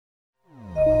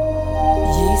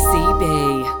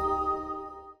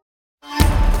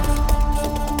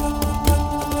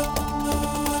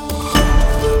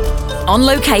On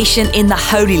location in the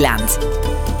Holy Land,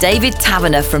 David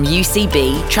Taverner from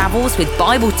UCB travels with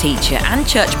Bible teacher and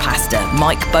church pastor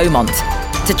Mike Beaumont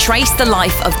to trace the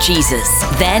life of Jesus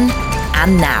then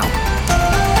and now.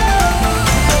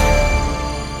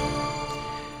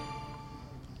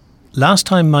 Last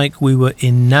time, Mike, we were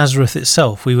in Nazareth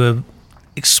itself. We were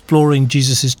exploring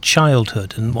Jesus'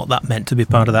 childhood and what that meant to be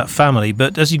part of that family.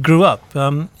 But as he grew up,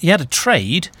 he had a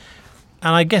trade,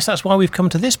 and I guess that's why we've come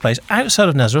to this place, outside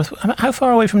of Nazareth. How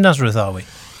far away from Nazareth are we?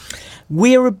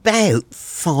 We're about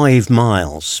 5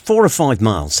 miles, 4 or 5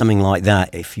 miles, something like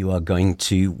that, if you are going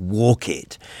to walk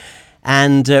it.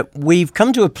 And we've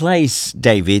come to a place,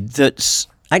 David, that's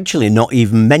actually not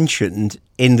even mentioned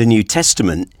in the New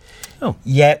Testament,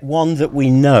 yet one that we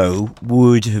know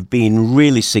would have been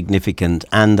really significant,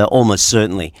 and that almost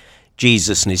certainly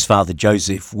Jesus and his father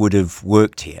Joseph would have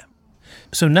worked here.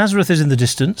 So Nazareth is in the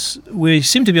distance. We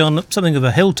seem to be on something of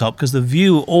a hilltop because the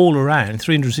view all around,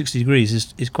 360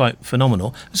 degrees, is quite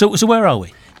phenomenal. So where are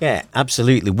we? Yeah,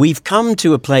 absolutely. We've come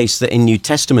to a place that in New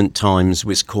Testament times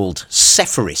was called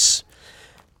Sepphoris.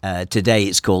 Today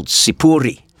it's called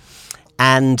Sipuri.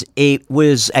 And it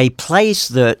was a place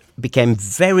that became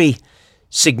very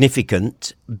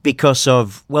significant because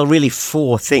of, well, really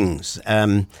 4 things.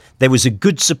 There was a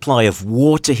good supply of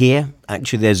water here.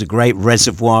 Actually, there's a great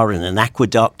reservoir and an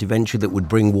aqueduct eventually that would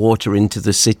bring water into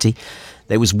the city.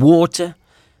 There was water.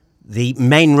 The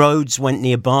main roads went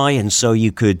nearby, and so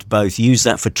you could both use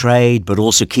that for trade, but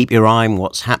also keep your eye on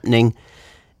what's happening.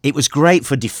 It was great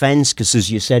for defence because,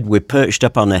 as you said, we're perched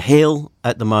up on a hill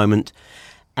at the moment.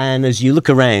 And as you look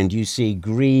around, you see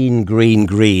green, green,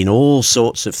 green, all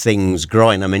sorts of things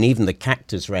growing. I mean, even the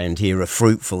cactus around here are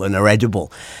fruitful and are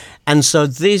edible. And so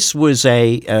this was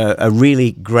a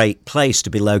really great place to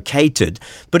be located.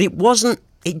 But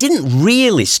it didn't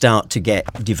really start to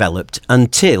get developed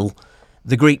until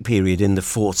the Greek period in the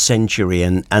 4th century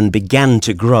and began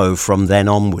to grow from then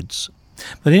onwards.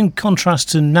 But in contrast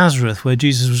to Nazareth, where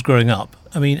Jesus was growing up,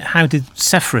 I mean, how did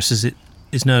Sepphoris, as it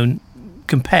is known,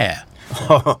 compare?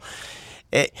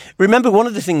 Remember, one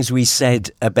of the things we said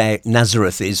about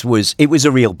Nazareth was it was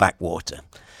a real backwater.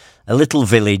 A little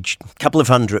village, a couple of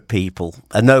 100 people,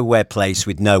 a nowhere place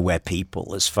with nowhere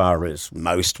people as far as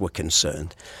most were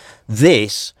concerned.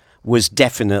 This was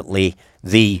definitely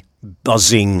the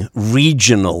buzzing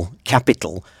regional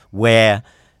capital where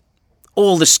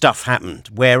all the stuff happened,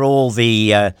 where all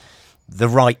the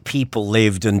right people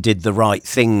lived and did the right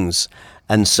things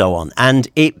and so on. And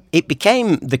it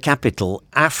became the capital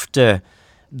after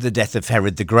the death of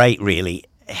Herod the Great, really.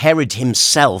 Herod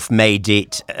himself made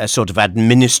it a sort of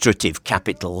administrative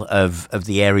capital of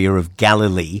the area of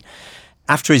Galilee.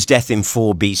 After his death in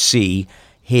 4 BC,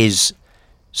 his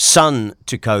son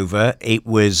took over. It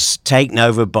was taken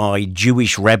over by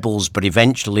Jewish rebels, but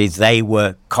eventually they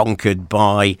were conquered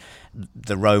by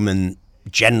the Roman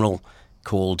general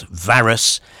called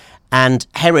Varus. And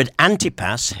Herod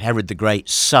Antipas, Herod the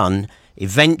Great's son,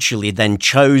 eventually then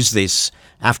chose this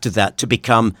after that to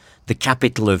become the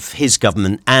capital of his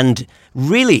government. And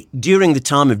really, during the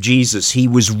time of Jesus, he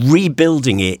was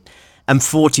rebuilding it and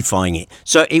fortifying it.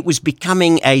 So it was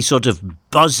becoming a sort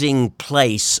of buzzing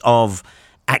place of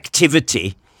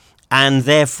activity, and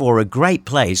therefore a great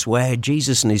place where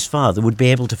Jesus and his father would be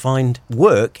able to find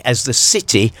work as the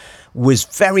city was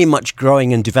very much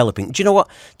growing and developing. Do you know what?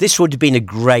 This would have been a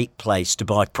great place to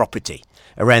buy property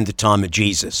around the time of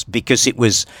Jesus because it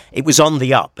was on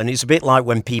the up. And it's a bit like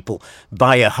when people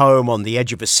buy a home on the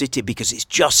edge of a city because it's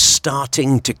just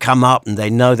starting to come up and they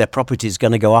know their property is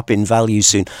going to go up in value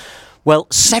soon. Well,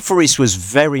 Sepphoris was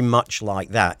very much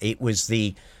like that. It was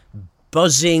the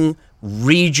buzzing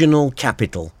regional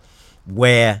capital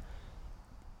where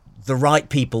the right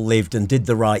people lived and did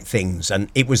the right things, and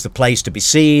it was the place to be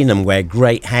seen and where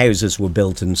great houses were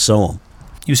built and so on.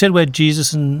 You said where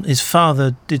Jesus and his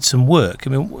father did some work.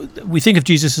 I mean, we think of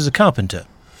Jesus as a carpenter.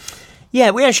 Yeah,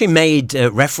 we actually made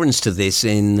reference to this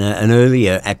in an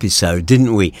earlier episode,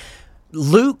 didn't we?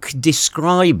 Luke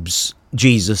describes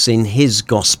Jesus in his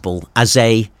gospel as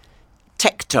a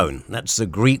tecton. That's the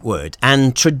Greek word.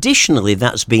 And traditionally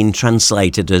that's been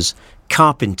translated as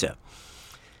carpenter.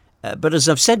 But as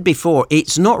I've said before,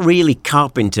 it's not really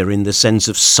carpenter in the sense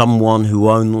of someone who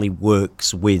only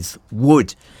works with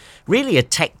wood. Really, a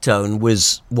tecton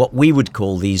was what we would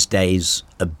call these days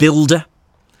a builder.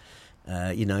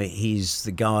 He's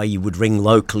the guy you would ring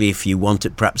locally if you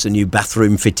wanted perhaps a new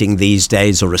bathroom fitting these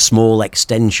days or a small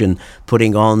extension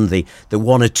putting on. The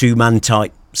 1 or 2 man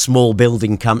type small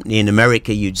building company in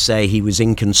America, you'd say he was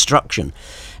in construction.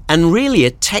 And really,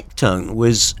 a tecton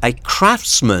was a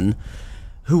craftsman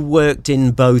who worked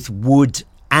in both wood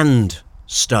and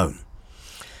stone.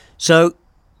 So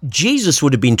Jesus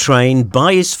would have been trained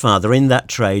by his father in that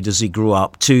trade as he grew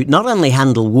up to not only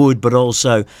handle wood, but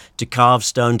also to carve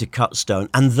stone, to cut stone.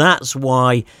 And that's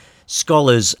why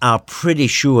scholars are pretty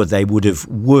sure they would have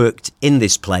worked in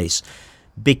this place,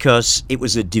 because it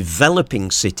was a developing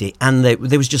city and there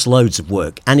was just loads of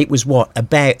work. And it was,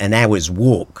 about an hour's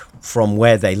walk from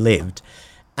where they lived.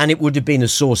 And it would have been a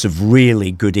source of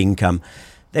really good income.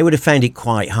 They would have found it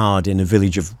quite hard in a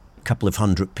village of a couple of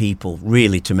hundred people,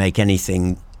 really, to make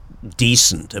anything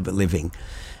decent of a living.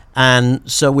 And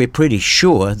so we're pretty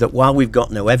sure that while we've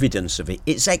got no evidence of it,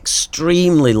 it's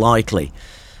extremely likely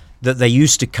that they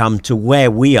used to come to where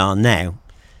we are now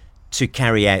to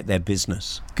carry out their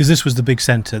business. Because this was the big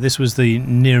centre, this was the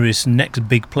nearest next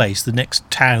big place, the next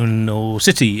town or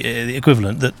city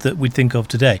equivalent that we'd think of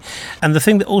today. And the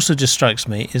thing that also just strikes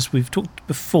me is we've talked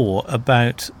before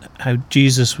about how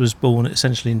Jesus was born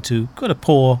essentially into quite a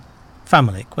poor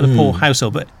family, quite a poor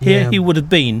household, but here he would have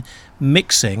been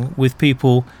mixing with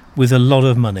people with a lot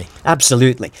of money.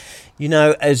 Absolutely. You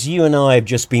know, as you and I have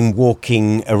just been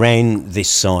walking around this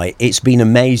site, it's been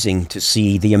amazing to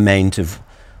see the amount of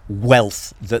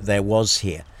wealth that there was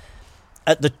here.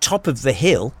 At the top of the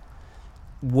hill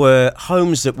were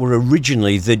homes that were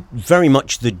originally very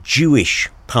much the Jewish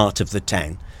part of the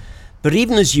town. But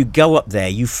even as you go up there,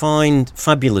 you find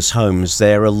fabulous homes.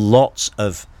 There are lots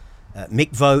of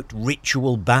mikvot,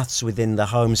 ritual baths within the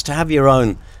homes. To have your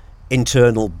own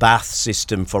internal bath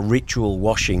system for ritual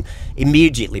washing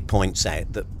immediately points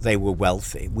out that they were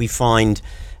wealthy. We find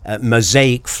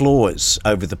mosaic floors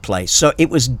over the place. So it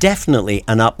was definitely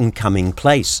an up-and-coming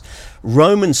place.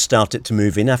 Romans started to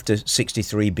move in after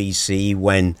 63 BC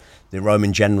when the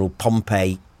Roman general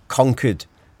Pompey conquered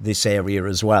this area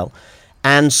as well.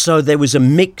 And so there was a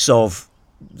mix of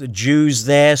the Jews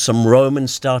there, some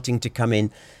Romans starting to come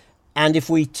in. And if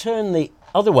we turn the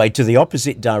other way to the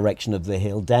opposite direction of the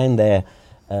hill, down there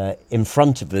in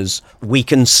front of us, we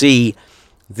can see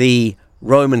the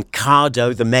Roman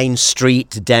Cardo, the main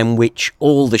street down which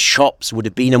all the shops would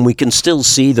have been, and we can still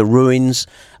see the ruins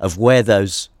of where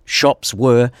those shops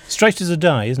were. Straight as a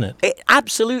die, isn't it?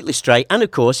 Absolutely straight. And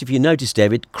of course, if you notice,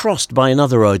 David, crossed by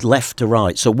another road left to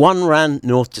right. So one ran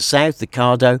north to south, the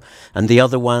Cardo, and the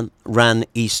other one ran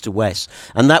east to west.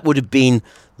 And that would have been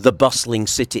the bustling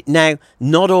city. Now,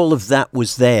 not all of that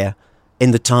was there in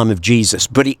the time of Jesus,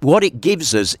 but what it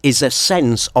gives us is a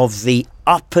sense of the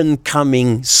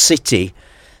up-and-coming city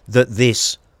that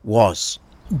this was.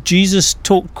 Jesus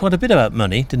talked quite a bit about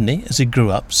money, didn't he, as he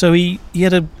grew up? So he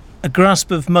had a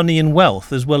grasp of money and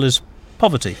wealth as well as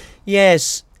poverty.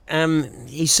 Yes,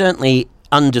 he certainly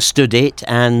understood it,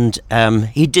 and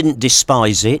he didn't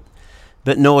despise it,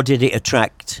 but nor did it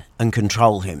attract and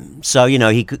control him. So, you know,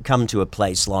 he could come to a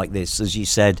place like this. As you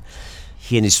said,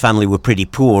 he and his family were pretty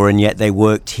poor, and yet they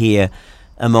worked here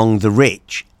among the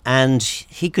rich. And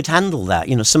he could handle that.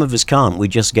 You know, some of us can't. We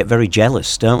just get very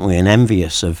jealous, don't we, and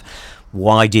envious of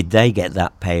why did they get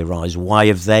that pay rise? Why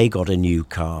have they got a new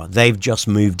car? They've just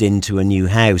moved into a new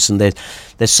house. And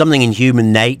there's something in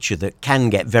human nature that can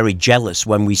get very jealous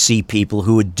when we see people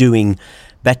who are doing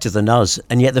better than us.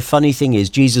 And yet the funny thing is,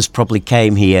 Jesus probably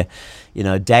came here, you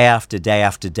know, day after day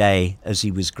after day as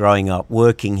he was growing up,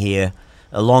 working here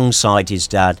alongside his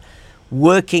dad,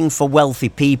 working for wealthy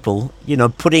people, you know,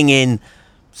 putting in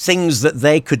things that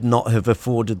they could not have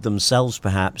afforded themselves,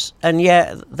 perhaps. And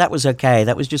yeah, that was okay.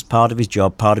 That was just part of his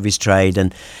job, part of his trade,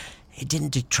 and it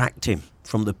didn't detract him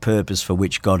from the purpose for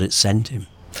which God had sent him.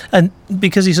 And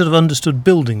because he sort of understood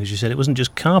building, as you said, it wasn't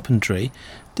just carpentry,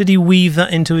 did he weave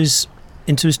that into his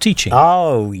teaching?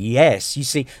 Oh, yes. You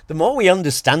see, the more we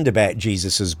understand about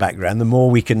Jesus's background, the more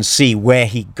we can see where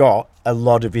he got a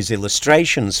lot of his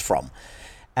illustrations from.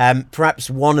 Perhaps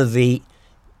one of the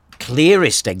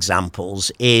clearest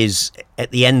examples is at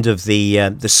the end of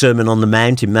the Sermon on the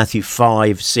Mount in Matthew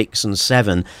 5, 6 and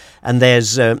 7. And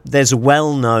there's a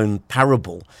well-known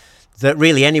parable that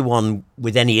really anyone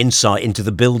with any insight into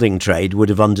the building trade would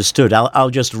have understood. I'll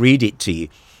just read it to you.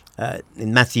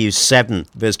 In Matthew 7,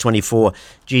 verse 24,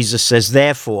 Jesus says,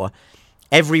 "Therefore,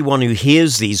 everyone who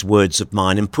hears these words of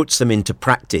mine and puts them into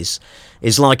practice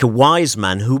is like a wise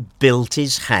man who built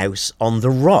his house on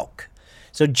the rock."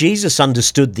 So Jesus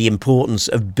understood the importance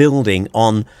of building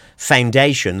on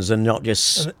foundations and not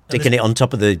just sticking it on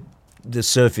top of the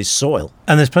surface soil.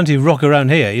 And there's plenty of rock around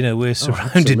here. You know, we're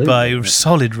surrounded by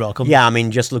solid rock. Yeah, I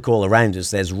mean, just look all around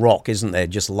us. There's rock, isn't there,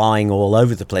 just lying all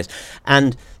over the place.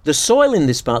 And the soil in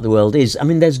this part of the world is, I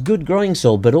mean, there's good growing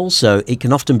soil, but also it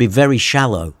can often be very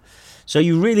shallow. So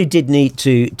you really did need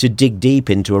to dig deep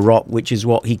into a rock, which is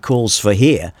what he calls for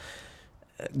here.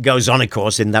 Goes on, of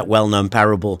course, in that well-known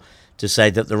parable to say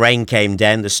that the rain came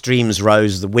down, the streams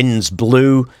rose, the winds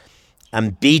blew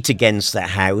and beat against that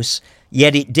house,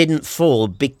 yet it didn't fall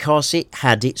because it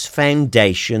had its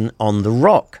foundation on the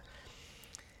rock.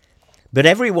 But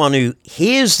everyone who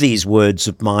hears these words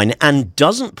of mine and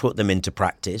doesn't put them into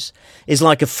practice is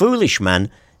like a foolish man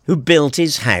who built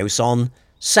his house on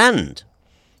sand.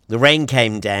 The rain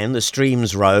came down, the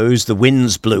streams rose, the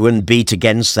winds blew and beat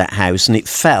against that house, and it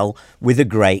fell with a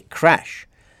great crash.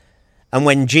 And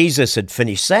when Jesus had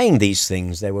finished saying these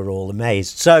things, they were all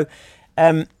amazed. So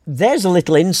there's a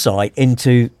little insight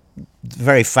into the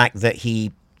very fact that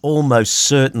he almost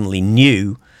certainly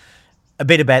knew a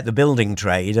bit about the building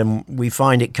trade, and we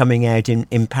find it coming out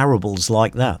in parables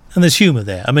like that. And there's humour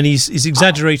there. I mean, he's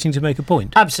exaggerating to make a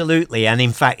point. Absolutely, and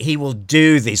in fact, he will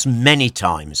do this many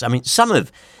times. I mean, some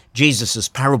of Jesus's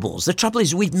parables, the trouble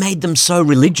is we've made them so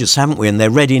religious, haven't we? And they're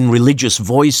read in religious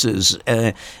voices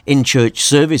in church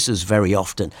services very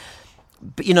often.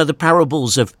 But, you know, the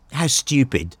parables of how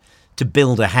stupid to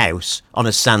build a house on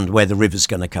a sand where the river's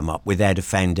going to come up without a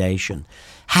foundation.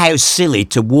 How silly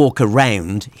to walk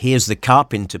around, here's the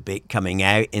carpenter bit coming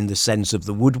out in the sense of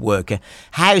the woodworker,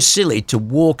 how silly to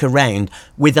walk around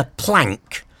with a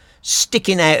plank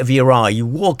sticking out of your eye. You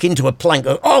walk into a plank,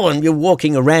 and you're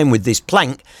walking around with this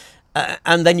plank,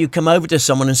 and then you come over to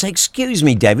someone and say, "Excuse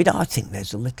me, David, I think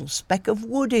there's a little speck of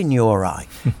wood in your eye."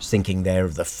 I was thinking there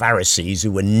of the Pharisees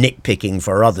who were nitpicking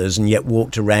for others and yet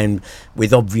walked around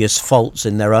with obvious faults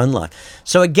in their own life.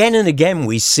 So again and again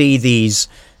we see these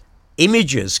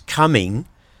images coming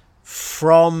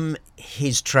from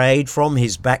his trade, from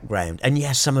his background. And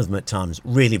yes, some of them at times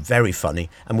really very funny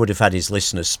and would have had his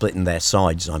listeners splitting their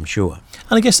sides, I'm sure.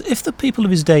 And I guess if the people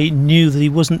of his day knew that he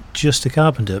wasn't just a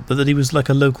carpenter, but that he was like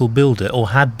a local builder, or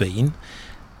had been,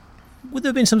 would there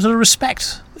have been some sort of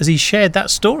respect as he shared that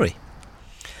story?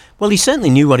 Well, he certainly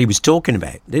knew what he was talking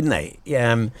about, didn't he?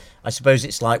 I suppose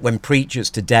it's like when preachers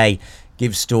today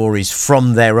give stories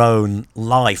from their own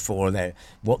life, or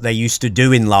what they used to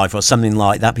do in life or something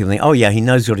like that. People think, oh yeah, he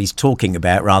knows what he's talking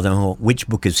about, rather than which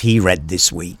book has he read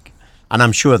this week. And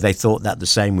I'm sure they thought that the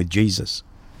same with Jesus.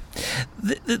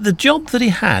 The job that he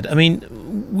had, I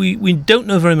mean, we don't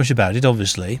know very much about it,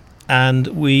 obviously, and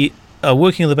we are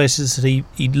working on the basis that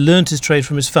he learnt his trade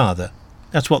from his father.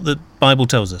 That's what the Bible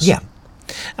tells us. Yeah.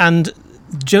 And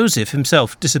Joseph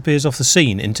himself disappears off the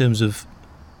scene in terms of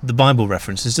the Bible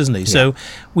references, doesn't he? Yeah. So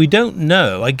we don't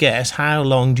know, I guess, how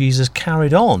long Jesus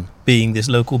carried on being this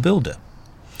local builder.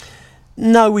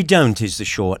 No, we don't, is the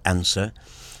short answer.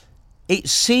 It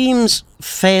seems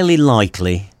fairly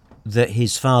likely that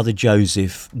his father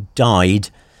Joseph died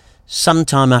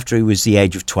sometime after he was the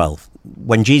age of 12.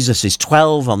 When Jesus is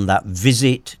 12 on that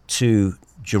visit to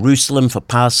Jerusalem for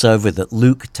Passover that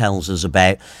Luke tells us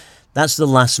about, that's the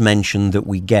last mention that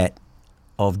we get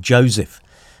of Joseph.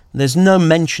 There's no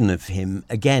mention of him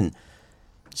again.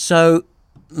 So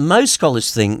most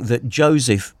scholars think that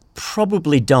Joseph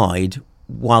probably died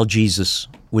while Jesus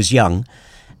was young,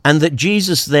 and that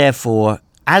Jesus, therefore,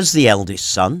 as the eldest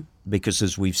son, because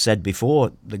as we've said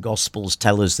before, the Gospels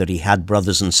tell us that he had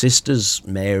brothers and sisters.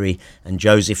 Mary and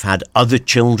Joseph had other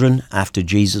children after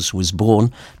Jesus was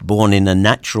born in a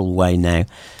natural way now.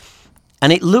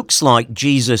 And it looks like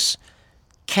Jesus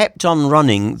kept on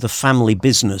running the family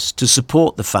business to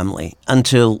support the family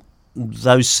until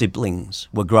those siblings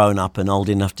were grown up and old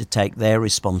enough to take their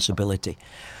responsibility.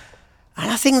 And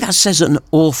I think that says an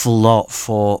awful lot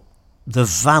for the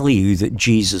value that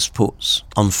Jesus puts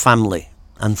on family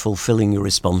and fulfilling your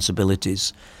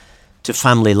responsibilities to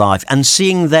family life and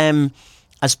seeing them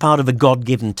as part of a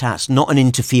God-given task, not an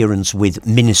interference with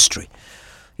ministry.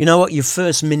 You know what? Your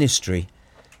first ministry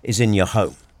is in your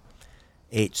home.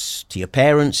 It's to your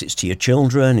parents, it's to your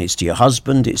children, it's to your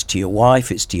husband, it's to your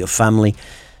wife, it's to your family.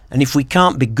 And if we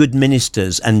can't be good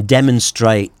ministers and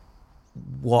demonstrate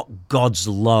what God's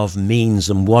love means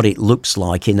and what it looks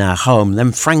like in our home,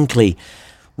 then frankly,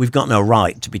 we've got no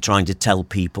right to be trying to tell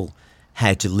people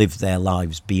how to live their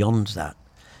lives beyond that.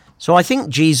 So I think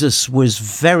Jesus was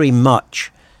very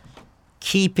much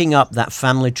keeping up that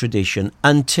family tradition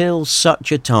until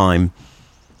such a time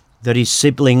that his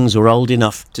siblings were old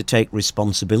enough to take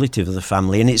responsibility for the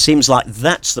family. And it seems like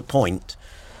that's the point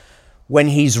when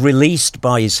he's released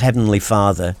by his heavenly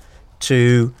Father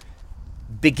to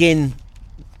begin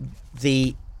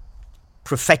the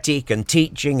prophetic and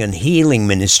teaching and healing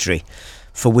ministry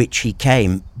for which he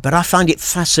came. But I find it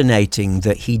fascinating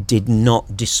that he did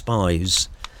not despise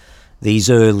these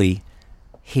early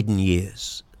hidden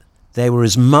years. They were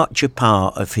as much a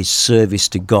part of his service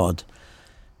to God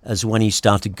as when he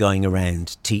started going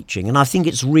around teaching. And I think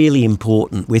it's really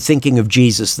important. We're thinking of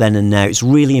Jesus then and now. It's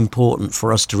really important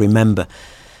for us to remember,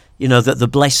 that the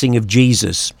blessing of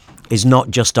Jesus is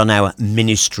not just on our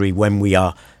ministry when we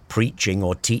are preaching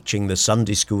or teaching the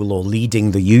Sunday school or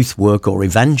leading the youth work or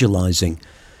evangelizing,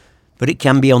 but it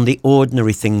can be on the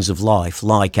ordinary things of life,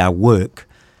 like our work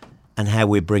and how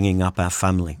we're bringing up our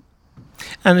family.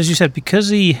 And as you said, because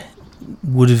he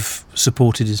would have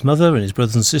supported his mother and his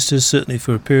brothers and sisters, certainly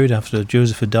for a period after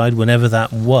Joseph had died, whenever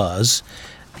that was,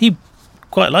 he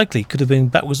quite likely could have been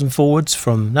backwards and forwards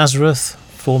from Nazareth,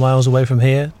 4 miles away from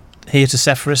here to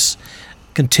Sepphoris,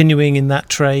 continuing in that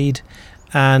trade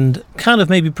and kind of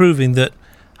maybe proving that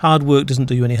hard work doesn't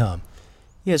do you any harm.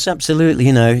 Yes, absolutely.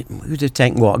 It would have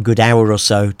taken, a good hour or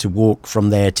so to walk from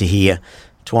there to here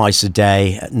twice a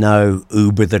day. No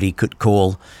Uber that he could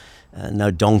call.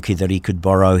 No donkey that he could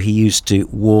borrow. He used to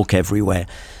walk everywhere.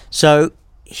 So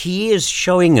he is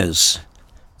showing us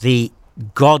the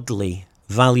godly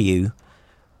value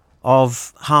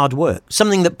of hard work,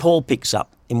 something that Paul picks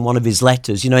up in one of his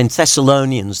letters. In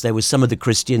Thessalonians, there were some of the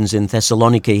Christians in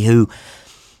Thessaloniki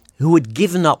who had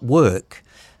given up work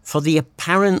for the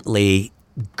apparently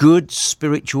good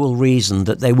spiritual reason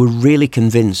that they were really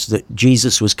convinced that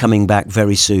Jesus was coming back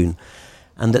very soon,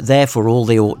 and that therefore all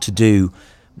they ought to do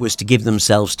was to give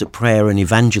themselves to prayer and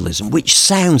evangelism, which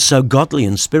sounds so godly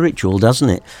and spiritual, doesn't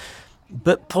it?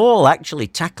 But Paul actually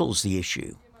tackles the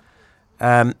issue,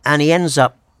 and he ends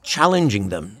up challenging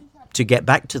them to get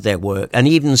back to their work, and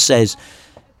even says,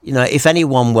 if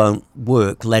anyone won't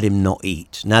work, let him not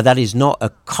eat. Now, that is not a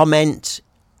comment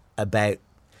about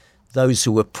those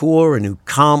who are poor and who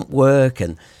can't work,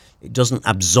 and it doesn't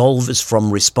absolve us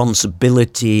from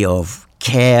responsibility of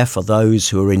care for those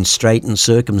who are in straitened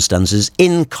circumstances.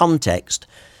 In context,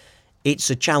 it's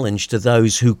a challenge to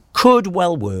those who could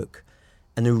well work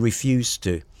and who refuse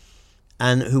to,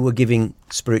 and who are giving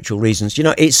spiritual reasons.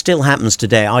 It still happens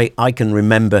today. I can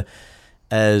remember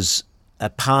as a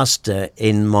pastor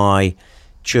in my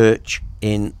church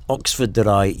in Oxford that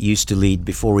I used to lead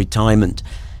before retirement,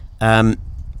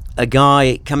 a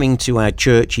guy coming to our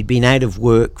church. He'd been out of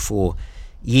work for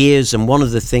years, and one of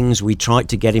the things we tried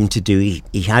to get him to do,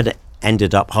 he had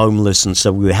ended up homeless, and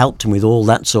so we helped him with all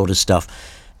that sort of stuff,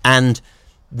 and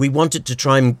we wanted to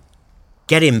try and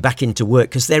get him back into work,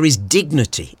 because there is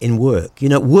dignity in work.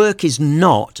 Work is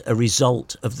not a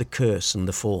result of the curse and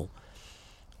the fall.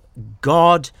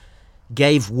 God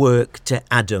gave work to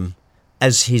Adam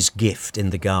as his gift in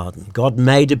the garden. God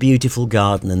made a beautiful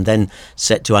garden and then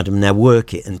said to Adam, now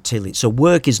work it and till it. So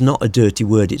work is not a dirty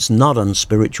word. It's not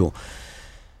unspiritual.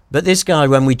 But this guy,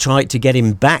 when we tried to get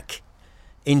him back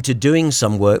into doing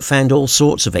some work, found all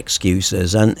sorts of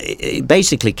excuses. And it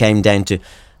basically came down to,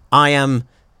 I am,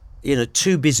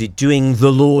 too busy doing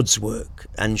the Lord's work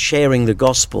and sharing the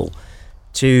gospel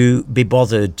to be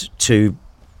bothered to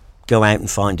go out and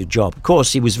find a job. Of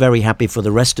course, he was very happy for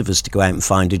the rest of us to go out and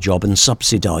find a job and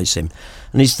subsidise him.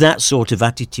 And it's that sort of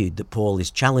attitude that Paul is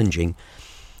challenging.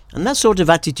 And that sort of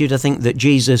attitude, I think, that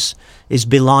Jesus is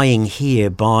belying here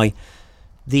by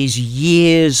these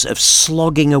years of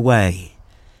slogging away.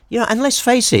 And let's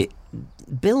face it,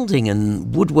 building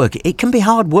and woodwork, it can be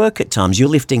hard work at times. You're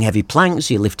lifting heavy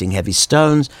planks, you're lifting heavy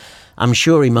stones. I'm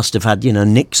sure he must have had,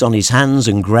 nicks on his hands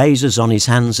and grazes on his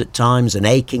hands at times, and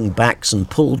aching backs and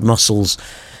pulled muscles,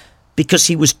 because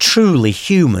he was truly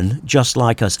human, just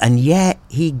like us. And yet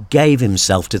he gave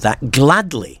himself to that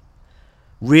gladly,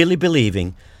 really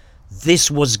believing this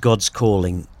was God's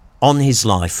calling on his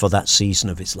life for that season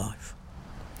of his life.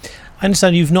 I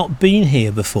understand you've not been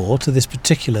here before, to this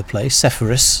particular place,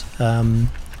 Sepphoris.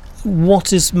 What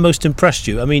has most impressed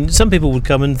you? I mean, some people would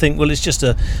come and think, well, it's just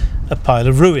a pile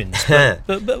of ruins.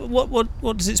 But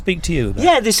what does it speak to you about?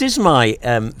 Yeah, this is my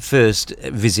first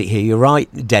visit here. You're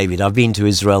right, David. I've been to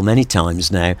Israel many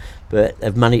times now, but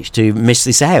I've managed to miss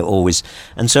this out always.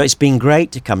 And so it's been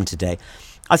great to come today.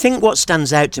 I think what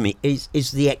stands out to me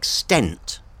is the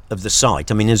extent of the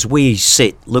site. I mean, as we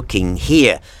sit looking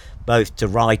here, both to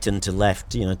right and to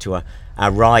left, to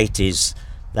our right is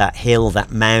that hill,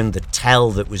 that mound, the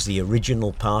tell that was the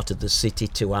original part of the city.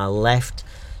 To our left,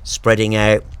 spreading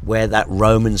out where that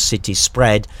Roman city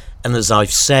spread. And as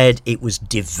I've said, it was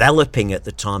developing at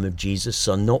the time of Jesus,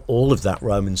 so not all of that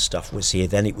Roman stuff was here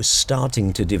then. It was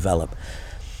starting to develop.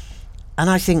 And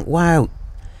I think, wow,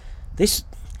 this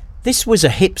was a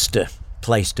hipster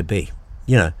place to be.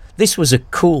 This was a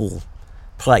cool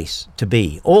place to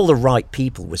be. All the right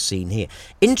people were seen here.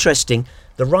 Interesting,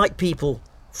 the right people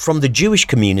from the Jewish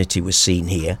community were seen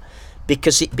here,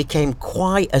 because it became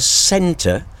quite a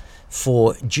centre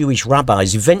for Jewish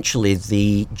rabbis. Eventually,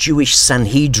 the Jewish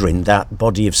Sanhedrin, that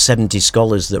body of 70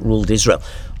 scholars that ruled Israel,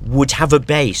 would have a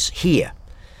base here.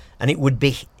 And it would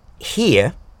be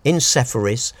here in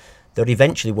Sepphoris that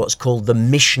eventually what's called the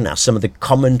Mishnah, some of the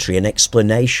commentary and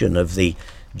explanation of the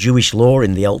Jewish law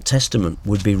in the Old Testament,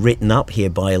 would be written up here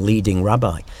by a leading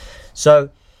rabbi.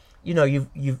 So, you know,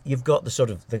 you've got the sort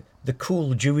of the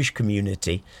cool Jewish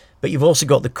community, but you've also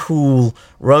got the cool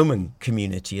Roman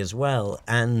community as well.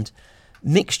 And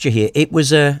mixture here. It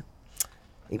was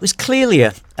clearly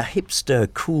a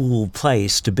hipster, cool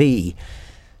place to be.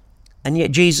 And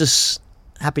yet Jesus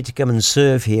happy to come and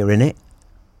serve here in it,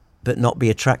 but not be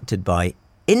attracted by it.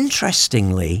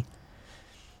 Interestingly,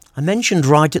 I mentioned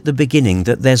right at the beginning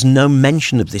that there's no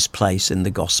mention of this place in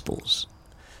the Gospels.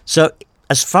 So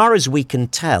as far as we can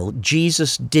tell,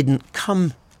 Jesus didn't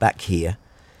come back here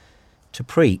to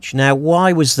preach. Now,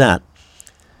 why was that?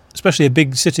 Especially a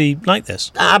big city like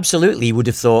this. Absolutely, you would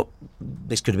have thought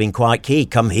this could have been quite key.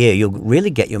 Come here, you'll really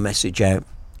get your message out.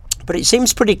 But it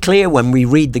seems pretty clear when we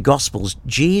read the Gospels,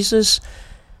 Jesus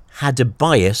had a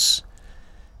bias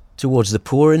towards the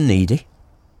poor and needy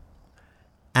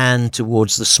and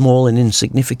towards the small and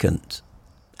insignificant.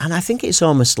 And I think it's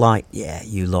almost like, yeah,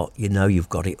 you lot, you know you've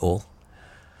got it all.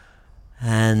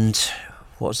 And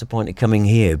what's the point of coming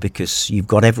here? Because you've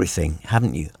got everything,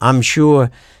 haven't you? I'm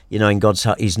sure, you know, in God's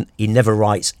heart, he never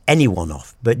writes anyone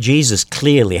off. But Jesus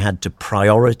clearly had to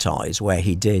prioritize where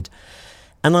he did.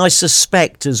 And I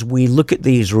suspect as we look at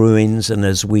these ruins and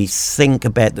as we think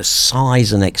about the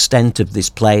size and extent of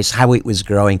this place, how it was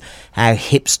growing, how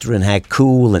hipster and how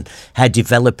cool and how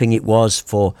developing it was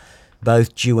for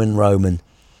both Jew and Roman,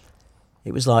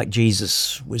 it was like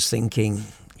Jesus was thinking,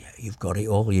 you've got it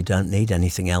all, you don't need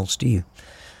anything else, do you?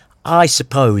 I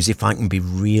suppose, if I can be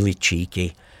really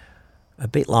cheeky, a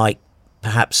bit like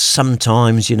perhaps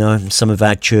sometimes, you know, in some of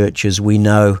our churches, we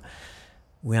know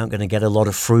we aren't going to get a lot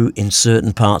of fruit in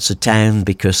certain parts of town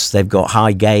because they've got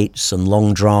high gates and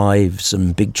long drives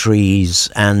and big trees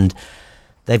and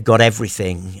they've got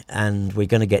everything and we're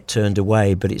going to get turned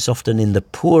away. But it's often in the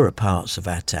poorer parts of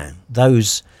our town.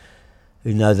 Those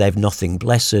who know they've nothing,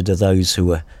 blessed are those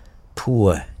who are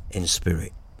poor in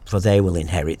spirit, for they will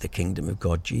inherit the kingdom of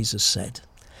God, Jesus said.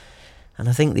 And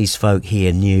I think these folk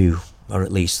here knew, or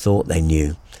at least thought they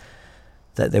knew,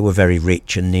 that they were very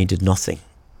rich and needed nothing.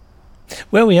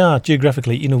 Where we are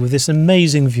geographically, you know, with this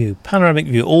amazing view, panoramic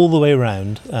view all the way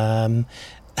around, I'm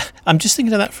just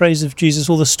thinking of that phrase of Jesus,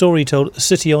 or the story told, a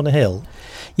city on a hill.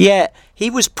 Yeah, he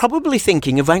was probably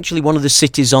thinking of actually one of the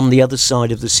cities on the other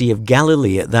side of the Sea of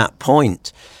Galilee at that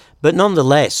point. But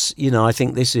nonetheless, you know, I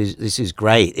think this is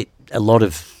great. A lot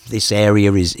of this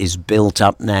area is built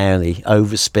up now, the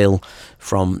overspill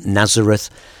from Nazareth.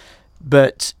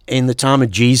 But in the time of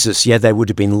Jesus, yeah, there would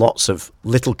have been lots of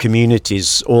little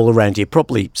communities all around here,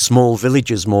 probably small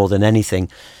villages more than anything.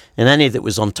 And any that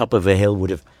was on top of a hill would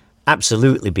have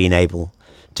absolutely been able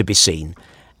to be seen.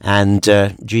 And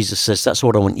Jesus says, that's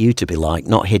what I want you to be like,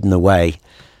 not hidden away,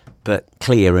 but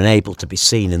clear and able to be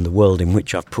seen in the world in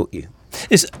which I've put you.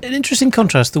 It's an interesting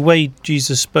contrast, the way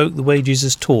Jesus spoke, the way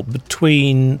Jesus taught,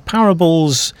 between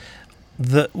parables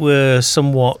that were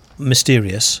somewhat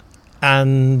mysterious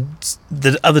and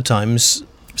the other times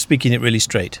speaking it really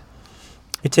straight.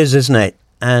 It is, isn't it?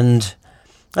 And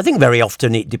I think very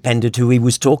often it depended who he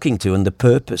was talking to and the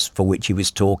purpose for which he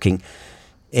was talking.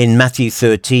 In Matthew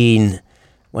 13,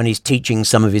 when he's teaching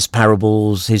some of his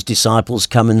parables, his disciples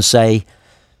come and say,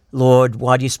 Lord,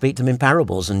 why do you speak to them in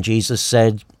parables? And Jesus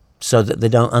said, so that they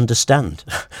don't understand,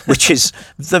 which is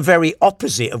the very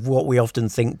opposite of what we often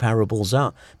think parables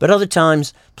are. But other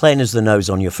times, plain as the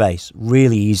nose on your face,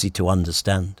 really easy to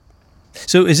understand.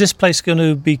 So is this place going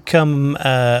to become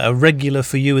a regular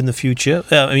for you in the future?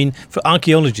 I mean, for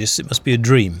archaeologists, it must be a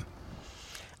dream.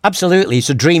 Absolutely. It's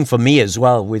a dream for me as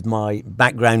well, with my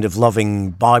background of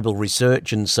loving Bible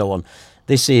research and so on.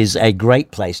 This is a great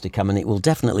place to come, and it will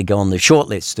definitely go on the short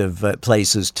list of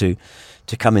places to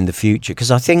come in the future, because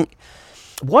I think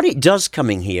what it does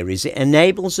coming here is it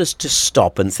enables us to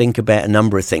stop and think about a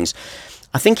number of things.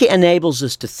 I think it enables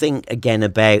us to think again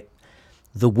about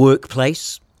the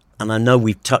workplace, and I know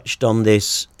we've touched on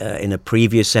this in a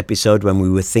previous episode when we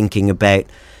were thinking about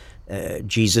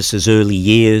Jesus' early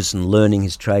years and learning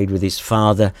his trade with his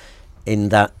father in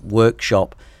that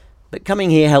workshop. But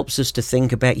coming here helps us to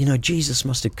think about, you know, Jesus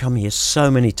must have come here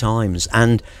so many times,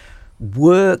 and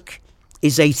work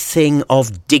is a thing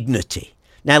of dignity.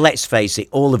 Now, let's face it,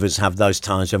 all of us have those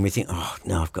times when we think, oh,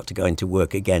 no, I've got to go into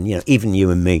work again. You know, even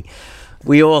you and me.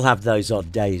 We all have those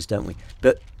odd days, don't we?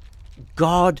 But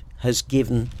God has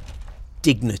given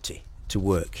dignity to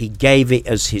work. He gave it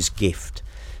as his gift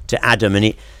to Adam.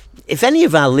 And if any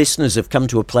of our listeners have come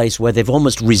to a place where they've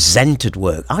almost resented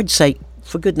work, I'd say,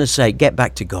 for goodness sake, get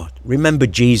back to God. Remember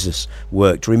Jesus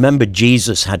worked. Remember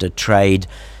Jesus had a trade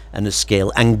and a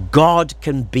skill. And God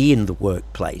can be in the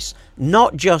workplace,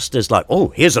 not just as like, oh,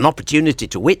 here's an opportunity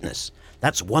to witness.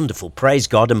 That's wonderful. Praise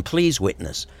God and please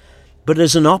witness. But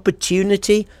as an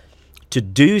opportunity to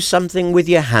do something with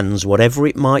your hands, whatever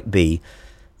it might be,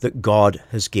 that God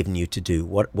has given you to do.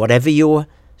 Whatever your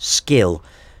skill,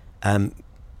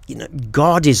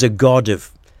 God is a God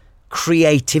of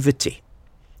creativity.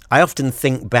 I often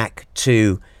think back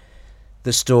to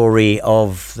the story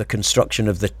of the construction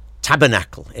of the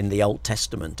tabernacle in the Old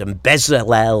Testament, and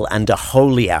Bezalel and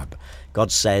Aholiab.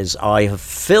 God says, I have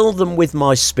filled them with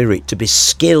my spirit to be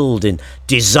skilled in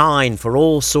design for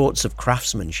all sorts of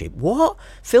craftsmanship. What?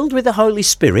 Filled with the Holy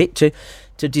Spirit to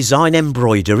design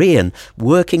embroidery and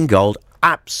work in gold?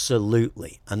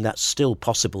 Absolutely. And that's still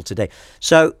possible today.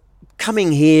 So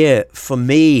coming here for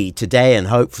me today and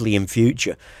hopefully in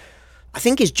future, I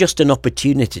think is just an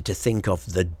opportunity to think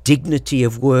of the dignity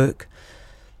of work,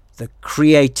 the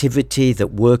creativity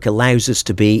that work allows us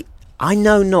to be. I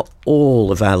know not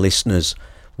all of our listeners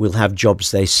will have jobs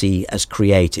they see as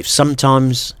creative.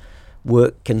 Sometimes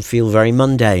work can feel very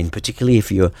mundane, particularly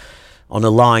if you're on a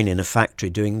line in a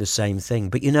factory doing the same thing.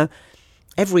 But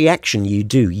every action you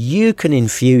do, you can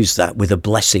infuse that with a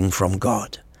blessing from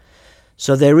God.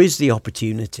 So there is the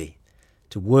opportunity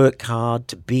to work hard,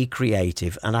 to be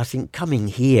creative. And I think coming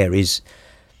here is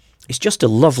just a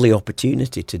lovely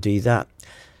opportunity to do that.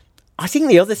 I think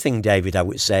the other thing, David, I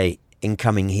would say in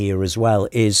coming here as well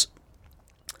is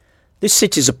this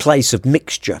city is a place of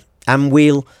mixture. And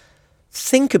we'll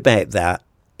think about that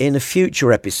in a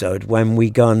future episode when we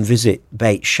go and visit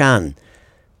Beit Shan.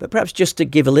 But perhaps just to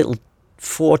give a little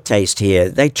foretaste here,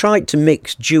 they tried to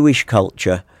mix Jewish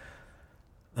culture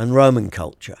and Roman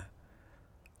culture.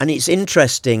 And it's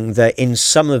interesting that in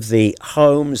some of the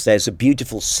homes, there's a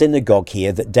beautiful synagogue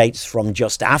here that dates from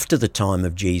just after the time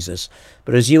of Jesus.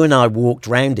 But as you and I walked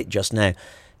round it just now,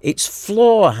 its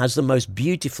floor has the most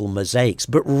beautiful mosaics.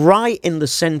 But right in the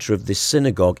centre of this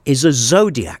synagogue is a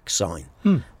zodiac sign.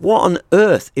 What on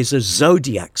earth is a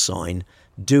zodiac sign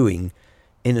doing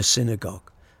in a synagogue?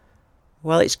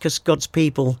 Well, it's because God's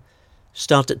people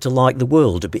started to like the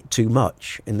world a bit too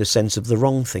much, in the sense of the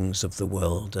wrong things of the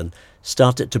world, and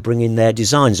started to bring in their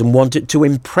designs and wanted to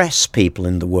impress people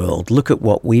in the world. Look at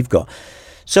what we've got.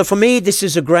 So for me, this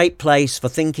is a great place for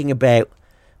thinking about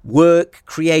work,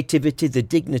 creativity, the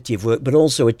dignity of work, but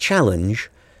also a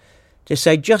challenge to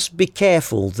say, just be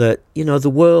careful that, the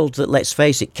world that, let's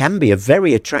face it, can be a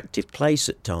very attractive place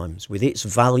at times with its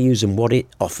values and what it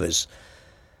offers,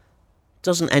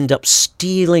 doesn't end up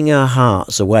stealing our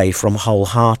hearts away from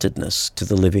wholeheartedness to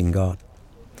the living God.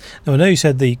 Now, I know you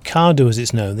said the Cardo, as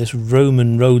it's known, this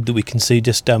Roman road that we can see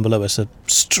just down below us, a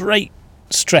straight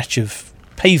stretch of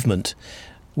pavement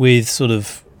with sort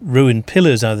of ruined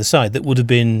pillars either side that would have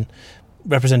been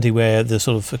representing where the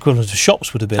sort of equivalent of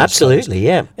shops would have been. Absolutely,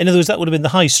 yeah. In other words, that would have been the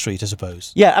high street, I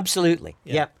suppose. Yeah, absolutely.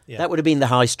 Yeah. That would have been the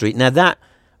high street. Now, that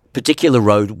particular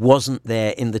road wasn't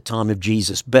there in the time of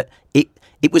Jesus, but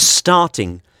it was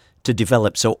starting to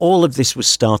develop. So all of this was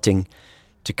starting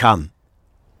to come.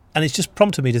 And it's just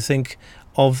prompted me to think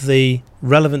of the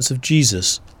relevance of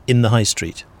Jesus in the high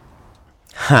street.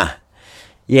 Yeah,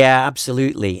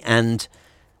 absolutely. And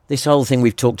this whole thing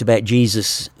we've talked about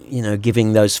Jesus,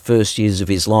 giving those first years of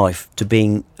his life to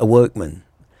being a workman.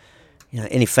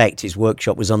 In effect, his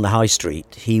workshop was on the high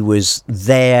street. He was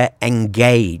there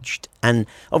engaged. And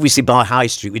obviously by high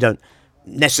street, we don't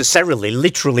necessarily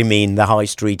literally mean the high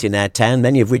street in our town,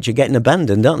 many of which are getting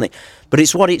abandoned, aren't they? But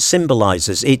it's what it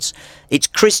symbolises. It's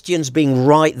Christians being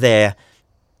right there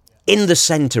in the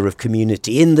centre of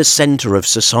community, in the centre of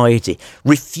society,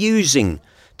 refusing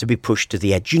to be pushed to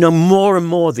the edge. More and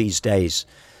more these days,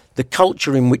 the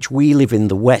culture in which we live in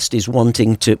the West is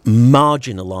wanting to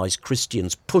marginalise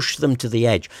Christians, push them to the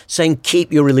edge, saying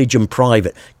keep your religion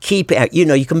private, keep it out.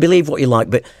 You can believe what you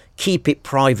like, but keep it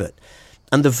private.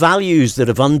 And the values that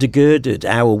have undergirded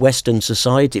our Western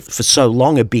society for so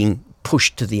long are being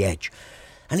pushed to the edge.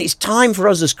 And it's time for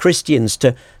us as Christians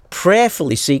to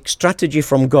prayerfully seek strategy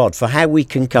from God for how we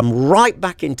can come right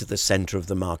back into the centre of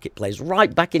the marketplace,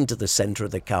 right back into the centre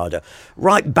of the Cardo,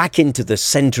 right back into the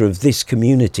centre of this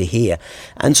community here,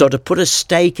 and sort of put a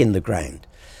stake in the ground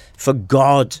for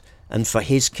God and for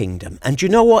his kingdom. And you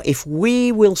know what? If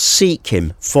we will seek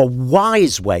him for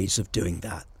wise ways of doing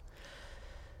that,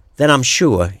 then I'm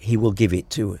sure he will give it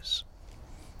to us.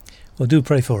 Well, do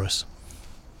pray for us.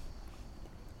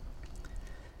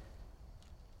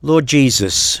 Lord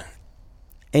Jesus,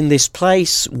 in this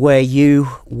place where you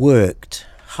worked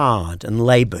hard and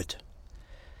laboured,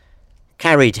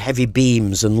 carried heavy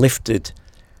beams and lifted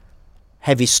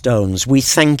heavy stones. We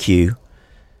thank you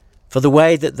for the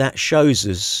way that shows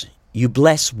us you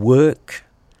bless work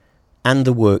and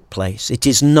the workplace. It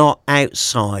is not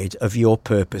outside of your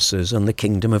purposes and the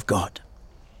kingdom of God.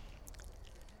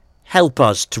 Help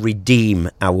us to redeem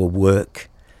our work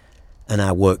and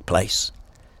our workplace.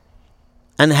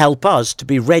 And help us to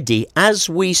be ready as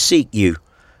we seek you,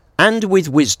 and with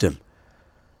wisdom,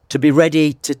 to be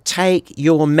ready to take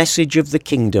your message of the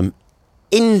kingdom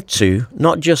into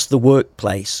not just the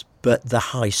workplace, but the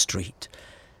high street,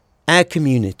 our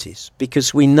communities,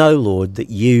 because we know, Lord,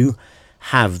 that you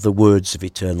have the words of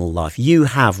eternal life. You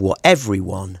have what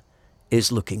everyone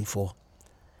is looking for.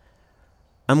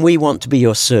 And we want to be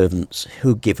your servants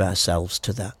who give ourselves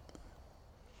to that.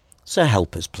 So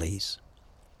help us, please.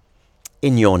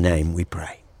 In your name we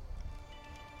pray.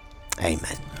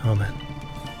 Amen. Amen.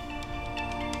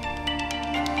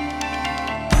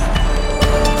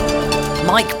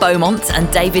 Mike Beaumont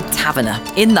and David Taverner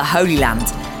in the Holy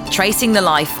Land, tracing the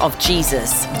life of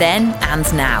Jesus then and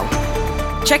now.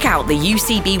 Check out the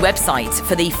UCB website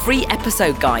for the free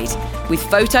episode guide with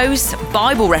photos,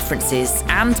 Bible references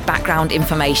and background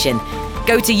information.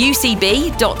 Go to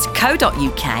ucb.co.uk/Jesus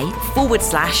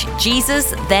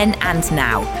then and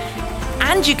now.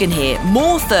 And you can hear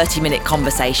more 30-minute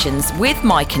conversations with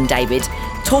Mike and David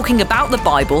talking about the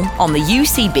Bible on the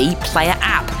UCB Player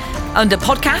app. Under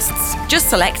podcasts, just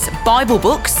select Bible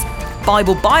books,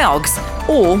 Bible biogs,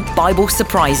 or Bible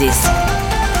surprises.